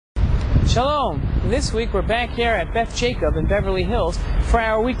Shalom! This week we're back here at Beth Jacob in Beverly Hills for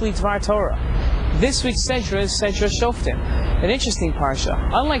our weekly Dvar Torah. This week's Sedra is Dvar Torah Shoftim, an interesting parsha.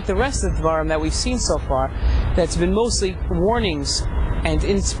 Unlike the rest of the Dvarim that we've seen so far, that's been mostly warnings and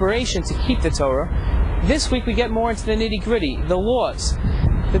inspiration to keep the Torah, this week we get more into the nitty-gritty, the laws,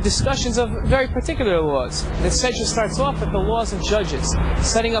 the discussions of very particular laws. The Sedra starts off with the laws of judges,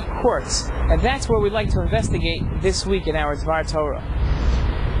 setting up courts, and that's where we'd like to investigate this week in our Dvar Torah.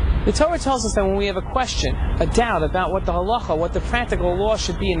 The Torah tells us that when we have a question, a doubt about what the halacha, what the practical law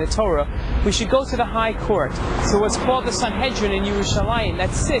should be in the Torah, we should go to the high court, to what's called the Sanhedrin in Yerushalayim,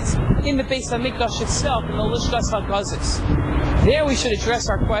 that sits in the Beis HaMikdash itself, in the Lishkas HaGazis. There we should address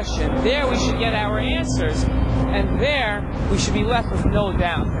our question, there we should get our answers, and there we should be left with no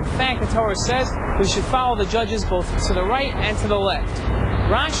doubt. In fact, the Torah says we should follow the judges both to the right and to the left.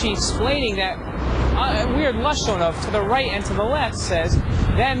 Rashi, explaining that weird lashon of to the right and to the left, says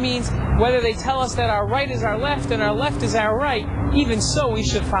that means whether they tell us that our right is our left and our left is our right, even so we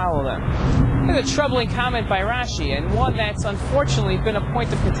should follow them. It's a troubling comment by Rashi, and one that's unfortunately been a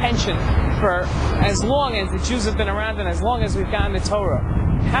point of contention for as long as the Jews have been around and as long as we've gotten the Torah.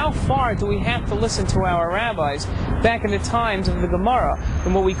 How far do we have to listen to our rabbis back in the times of the Gemara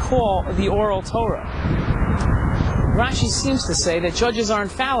in what we call the oral Torah? Rashi seems to say that judges are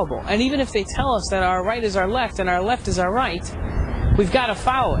infallible, and even if they tell us that our right is our left and our left is our right, we've got to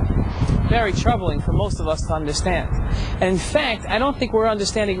follow it. Very troubling for most of us to understand. And in fact, I don't think we're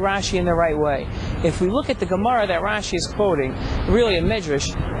understanding Rashi in the right way. If we look at the Gemara that Rashi is quoting, really a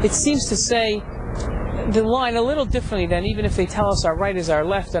Midrash, it seems to say the line a little differently than even if they tell us our right is our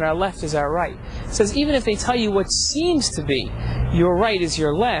left and our left is our right. It says even if they tell you what seems to be your right is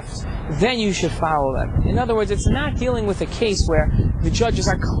your left, then you should follow them. In other words, it's not dealing with a case where the judges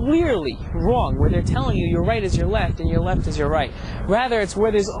are clearly wrong, where they're telling you your right is your left and your left is your right. Rather, it's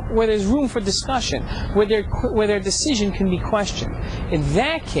where there's room for discussion, where their decision can be questioned. In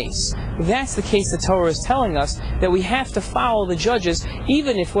that case, that's the case the Torah is telling us, that we have to follow the judges,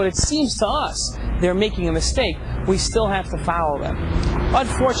 even if what it seems to us they're making a mistake, we still have to follow them.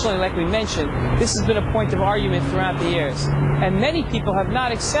 Unfortunately, like we mentioned, this has been a point of argument throughout the years, and many people have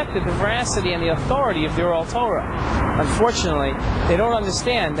not accepted the veracity and the authority of the oral Torah. Unfortunately, they don't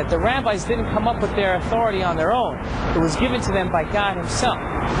understand that the rabbis didn't come up with their authority on their own. It was given to them by God Himself,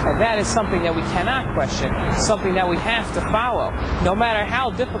 and that is something that we cannot question, something that we have to follow, no matter how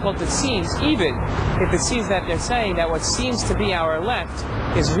difficult it seems, even if it seems that they're saying that what seems to be our left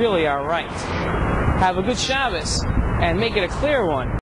is really our right. Have a good Shabbos, and make it a clear one.